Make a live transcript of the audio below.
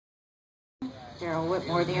Daryl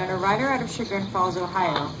Whitmore, the owner rider out of Chagrin Falls,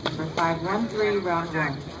 Ohio. Number 513, round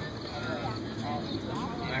 1.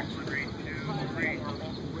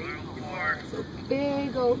 So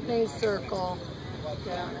big opening circle.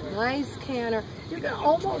 Get on a nice canter. You can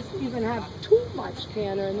almost even have too much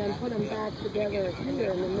canter and then put them back together here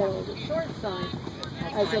in the middle of the short side,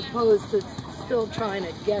 as opposed to still trying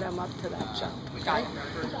to get them up to that jump. Okay?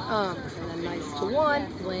 And then nice to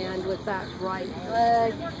 1, land with that right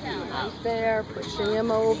leg, right there, pushing him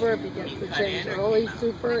over. If he gets the change early,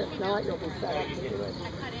 super. If not, you'll be set up to do it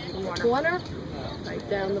in the corner. Right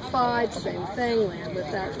down the 5, same thing, land with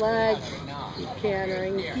that leg. Keep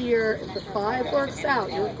cantering here. If the 5 works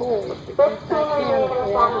out, your goal is to keep that canter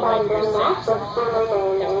all the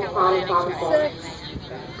way to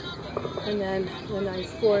 6. And then the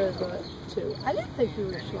nice 4 is a 2. I didn't think you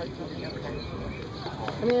were short jumping. Okay.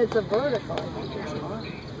 I mean, it's a vertical. I think it's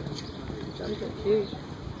fine. Jumps are cute.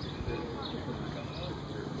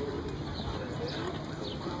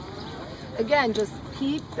 Again, just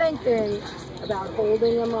keep thinking about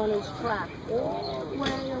holding him on his track all the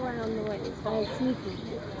way around the ring. It's kind of sneaky.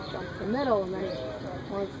 Jump the middle and then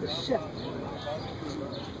he wants to shift.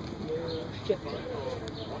 Shift it.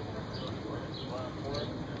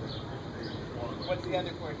 What's the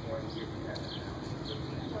other course for?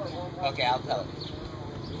 Okay, I'll tell you.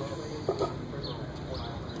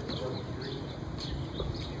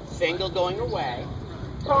 Single going away.